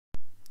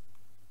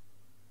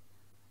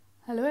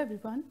Hello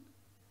everyone.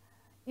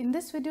 In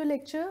this video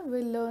lecture,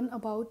 we'll learn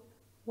about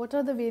what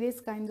are the various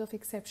kinds of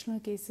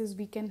exceptional cases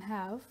we can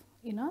have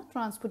in a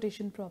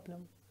transportation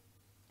problem.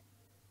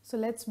 So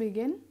let's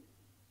begin.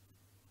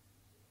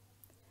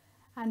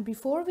 And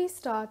before we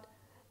start,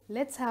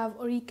 let's have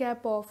a recap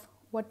of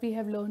what we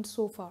have learned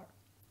so far.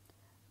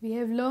 We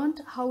have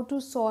learned how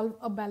to solve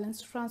a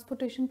balanced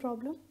transportation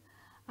problem,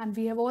 and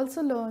we have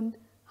also learned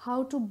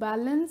how to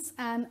balance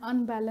an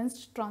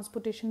unbalanced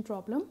transportation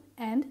problem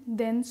and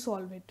then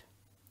solve it.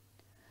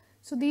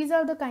 So these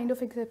are the kind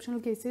of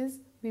exceptional cases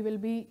we will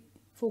be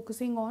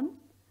focusing on.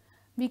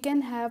 We can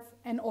have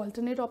an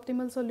alternate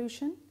optimal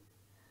solution.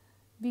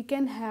 We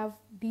can have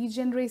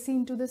degeneracy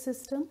into the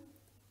system.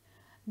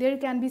 There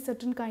can be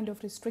certain kind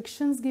of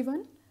restrictions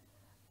given,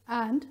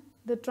 and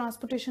the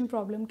transportation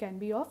problem can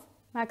be of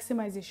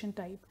maximization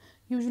type.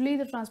 Usually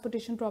the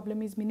transportation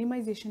problem is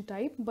minimization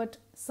type, but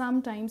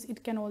sometimes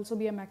it can also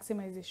be a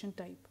maximization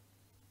type.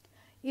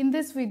 In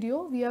this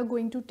video, we are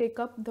going to take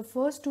up the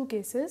first two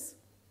cases.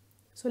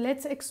 So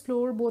let's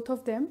explore both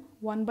of them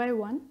one by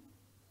one.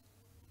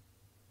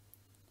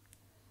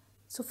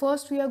 So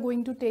first we are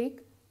going to take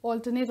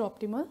alternate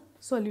optimal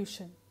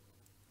solution.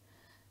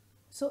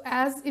 So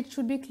as it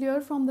should be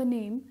clear from the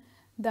name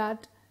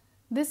that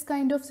this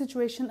kind of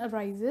situation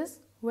arises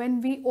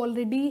when we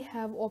already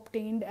have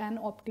obtained an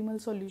optimal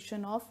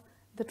solution of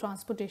the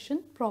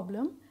transportation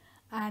problem,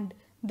 and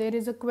there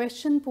is a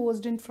question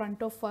posed in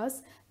front of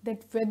us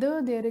that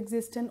whether there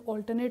exists an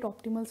alternate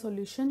optimal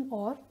solution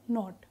or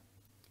not.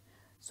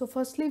 So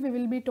firstly, we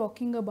will be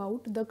talking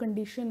about the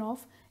condition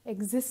of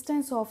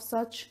existence of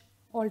such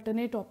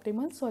alternate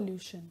optimal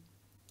solution.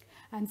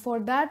 And for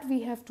that,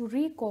 we have to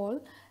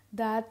recall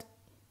that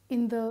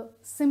in the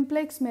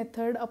simplex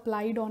method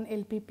applied on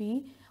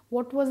LPP,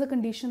 what was the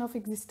condition of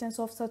existence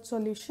of such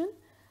solution?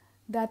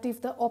 That if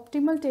the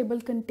optimal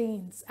table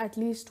contains at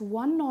least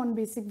one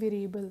non-basic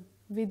variable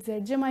with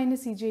Zj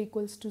minus Ej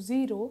equals to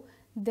 0,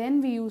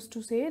 then we used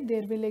to say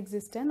there will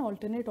exist an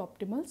alternate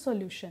optimal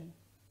solution.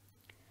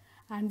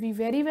 And we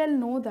very well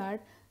know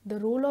that the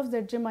role of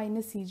Zj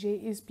minus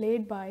Cj is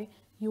played by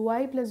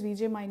Ui plus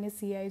Vj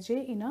minus Cij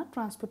in a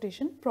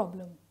transportation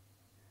problem.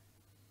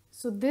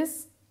 So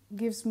this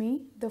gives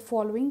me the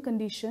following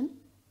condition,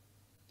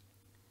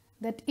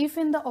 that if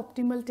in the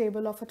optimal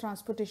table of a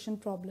transportation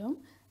problem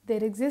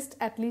there exists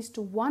at least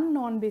one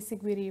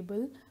non-basic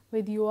variable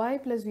with Ui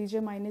plus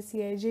Vj minus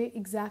Cij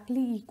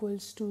exactly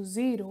equals to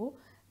 0,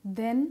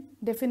 then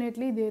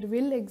definitely there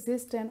will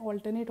exist an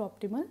alternate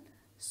optimal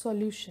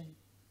solution.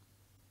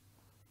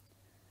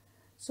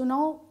 So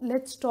now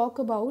let's talk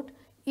about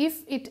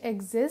if it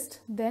exists,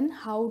 then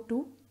how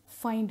to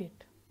find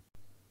it.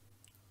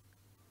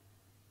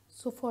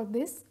 So for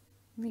this,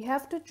 we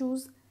have to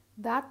choose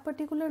that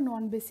particular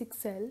non-basic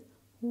cell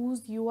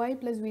whose Ui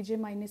plus Vj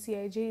minus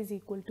Cij is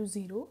equal to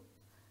 0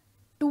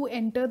 to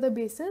enter the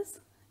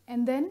basis,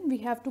 and then we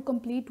have to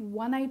complete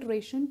one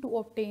iteration to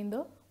obtain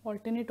the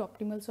alternate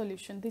optimal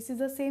solution. This is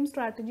the same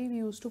strategy we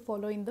used to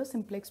follow in the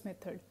simplex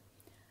method.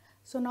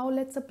 So now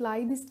let's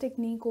apply this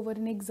technique over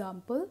an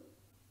example.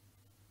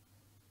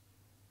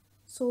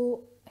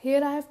 So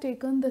here I have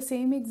taken the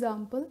same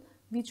example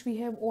which we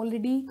have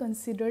already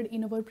considered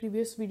in our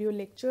previous video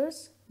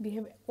lectures. We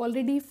have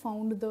already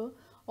found the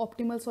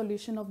optimal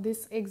solution of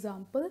this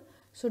example.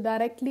 So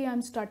directly I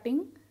am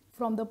starting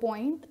from the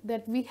point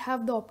that we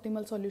have the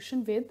optimal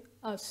solution with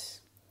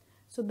us.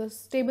 So the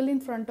table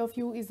in front of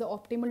you is the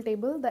optimal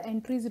table. The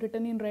entries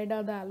written in red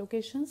are the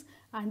allocations,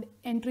 and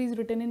entries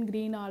written in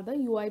green are the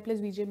Ui plus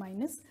Vj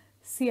minus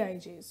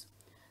Cij's.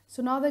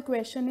 So now the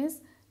question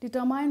is,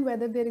 determine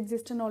whether there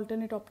exists an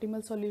alternate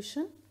optimal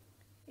solution.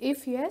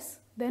 If yes,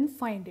 then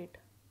find it.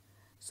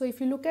 So if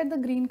you look at the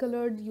green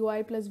colored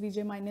Ui plus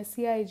Vj minus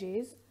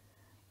Cij's,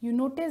 you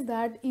notice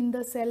that in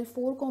the cell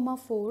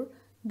 4,4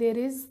 there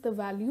is the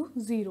value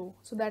 0.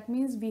 So that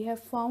means we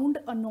have found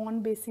a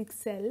non-basic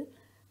cell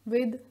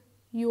with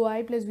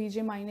Ui plus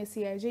Vj minus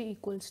Cij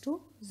equals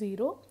to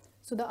 0.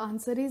 So the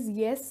answer is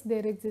yes,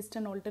 there exists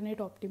an alternate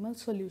optimal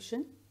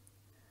solution.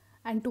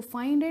 And to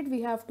find it,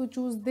 we have to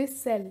choose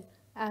this cell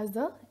as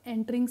the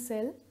entering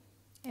cell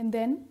and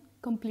then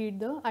complete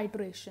the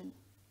iteration.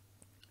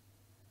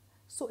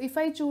 So if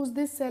I choose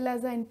this cell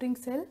as the entering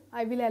cell,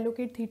 I will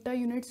allocate theta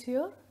units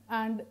here,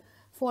 and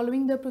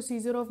following the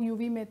procedure of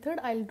UV method,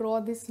 I'll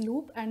draw this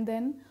loop, and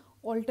then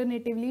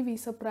alternatively we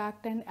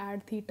subtract and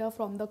add theta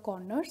from the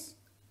corners.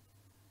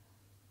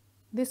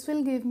 This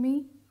will give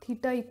me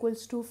theta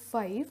equals to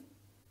 5,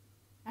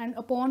 and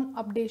upon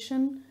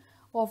updation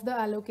of the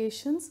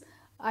allocations,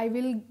 I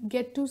will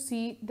get to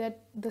see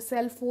that the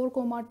cell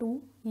 4,2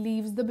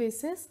 leaves the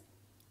basis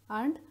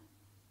and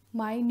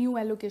my new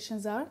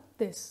allocations are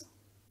this.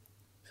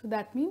 So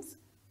that means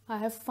I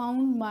have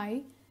found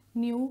my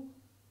new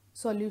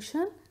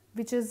solution,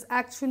 which is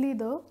actually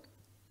the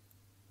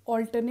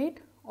alternate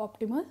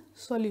optimal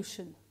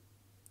solution.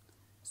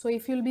 So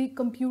if you'll be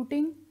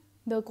computing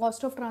the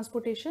cost of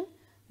transportation,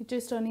 which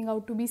is turning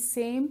out to be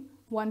same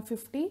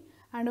 150,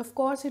 and of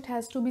course it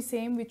has to be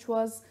same which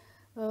was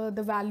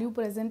the value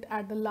present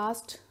at the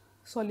last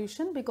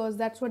solution, because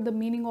that's what the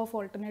meaning of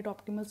alternate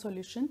optimal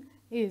solution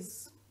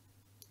is.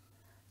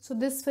 So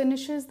this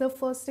finishes the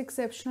first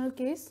exceptional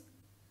case.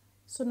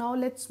 So now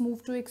let's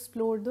move to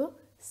explore the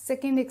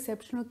second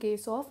exceptional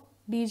case of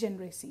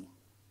degeneracy.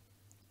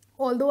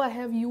 Although I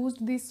have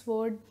used this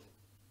word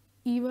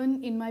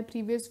even in my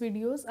previous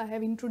videos, I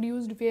have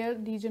introduced where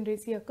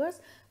degeneracy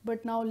occurs,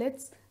 but now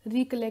let's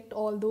recollect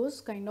all those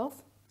kind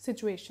of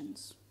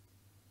situations.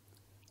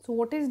 So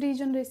what is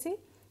degeneracy?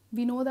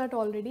 We know that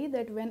already,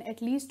 that when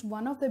at least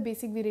one of the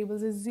basic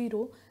variables is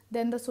 0,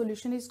 then the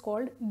solution is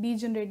called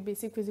degenerate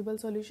basic feasible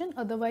solution.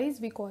 Otherwise,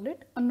 we call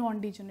it a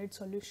non-degenerate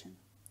solution.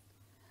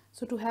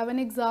 So to have an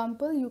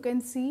example, you can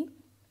see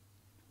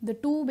the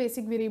two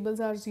basic variables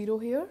are 0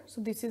 here.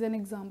 So this is an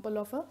example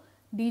of a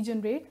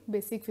degenerate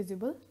basic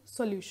feasible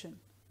solution.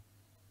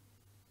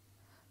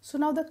 So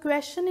now the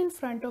question in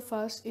front of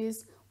us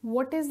is,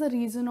 what is the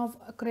reason of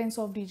occurrence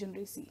of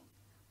degeneracy?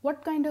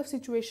 What kind of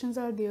situations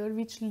are there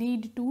which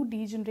lead to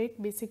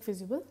degenerate basic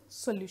feasible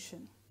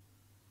solution?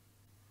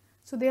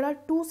 So there are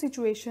two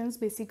situations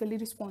basically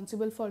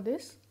responsible for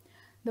this.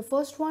 The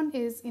first one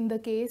is in the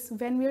case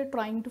when we are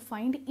trying to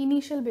find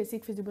initial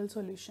basic feasible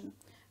solution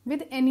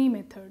with any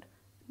method,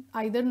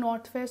 either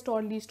northwest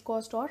or least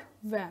cost or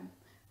WAM,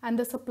 and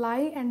the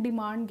supply and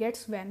demand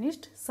gets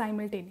vanished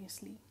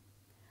simultaneously.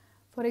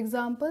 For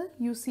example,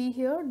 you see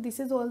here, this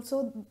is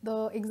also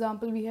the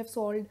example we have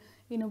solved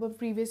in our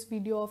previous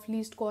video of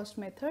least cost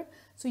method.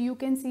 So you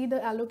can see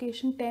the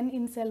allocation 10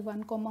 in cell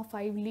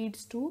 1,5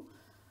 leads to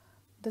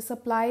the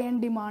supply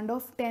and demand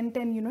of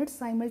 10 units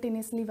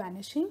simultaneously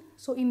vanishing.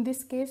 So in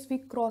this case, we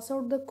cross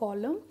out the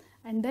column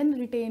and then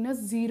retain a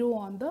 0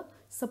 on the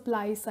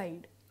supply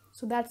side.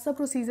 So that's the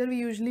procedure we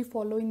usually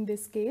follow in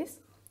this case.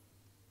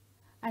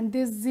 And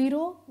this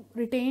 0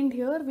 retained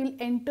here will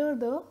enter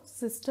the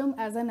system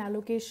as an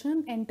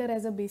allocation, enter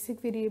as a basic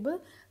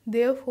variable.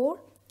 Therefore,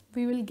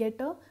 we will get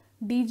a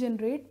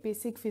degenerate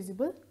basic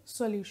feasible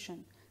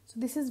solution. So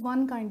this is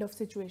one kind of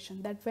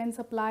situation, that when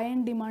supply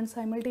and demand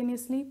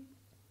simultaneously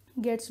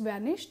gets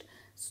vanished,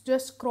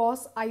 just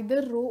cross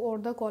either row or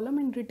the column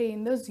and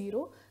retain the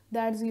 0.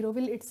 That 0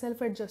 will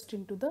itself adjust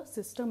into the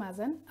system as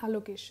an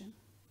allocation.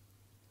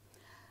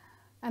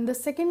 And the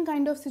second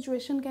kind of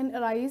situation can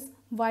arise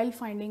while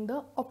finding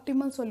the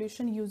optimal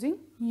solution using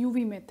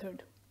UV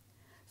method.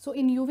 So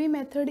in UV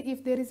method,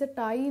 if there is a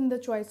tie in the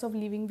choice of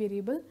leaving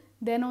variable,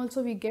 then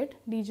also we get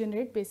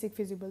degenerate basic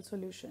feasible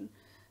solution.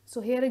 So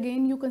here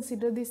again you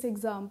consider this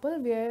example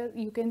where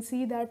you can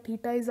see that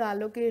theta is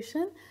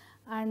allocation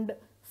and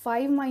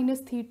 5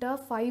 minus theta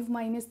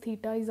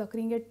is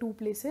occurring at two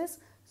places.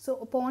 So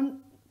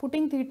upon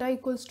putting theta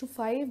equals to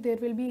 5, there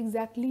will be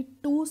exactly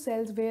two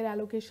cells where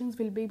allocations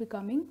will be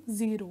becoming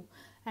 0.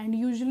 And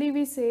usually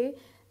we say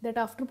that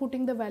after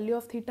putting the value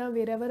of theta,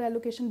 wherever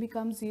allocation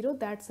becomes 0,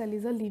 that cell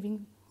is a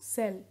leaving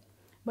cell.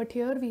 But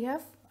here we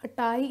have a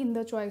tie in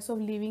the choice of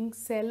leaving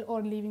cell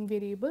or leaving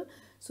variable.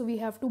 So we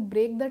have to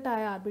break the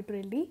tie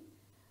arbitrarily.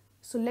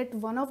 So let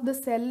one of the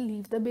cell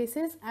leave the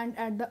basis, and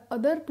at the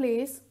other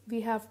place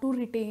we have to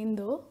retain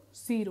the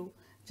 0.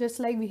 Just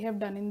like we have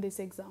done in this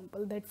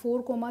example, that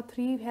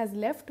 4,3 has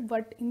left,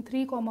 but in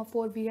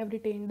 3,4 we have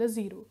retained the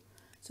 0.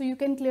 So you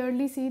can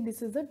clearly see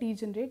this is the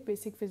degenerate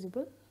basic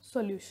feasible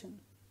solution.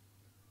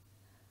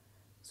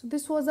 So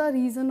this was a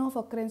reason of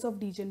occurrence of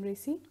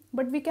degeneracy,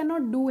 but we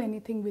cannot do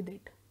anything with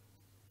it.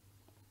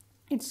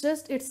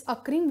 It's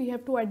occurring, we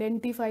have to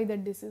identify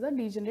that this is a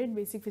degenerate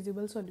basic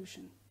feasible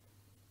solution.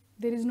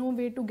 There is no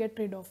way to get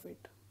rid of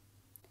it.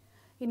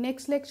 In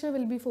next lecture,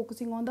 we'll be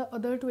focusing on the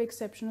other two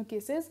exceptional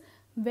cases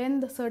when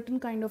the certain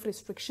kind of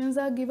restrictions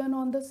are given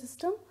on the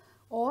system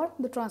or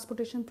the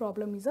transportation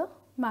problem is a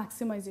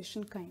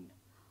maximization kind.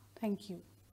 Thank you.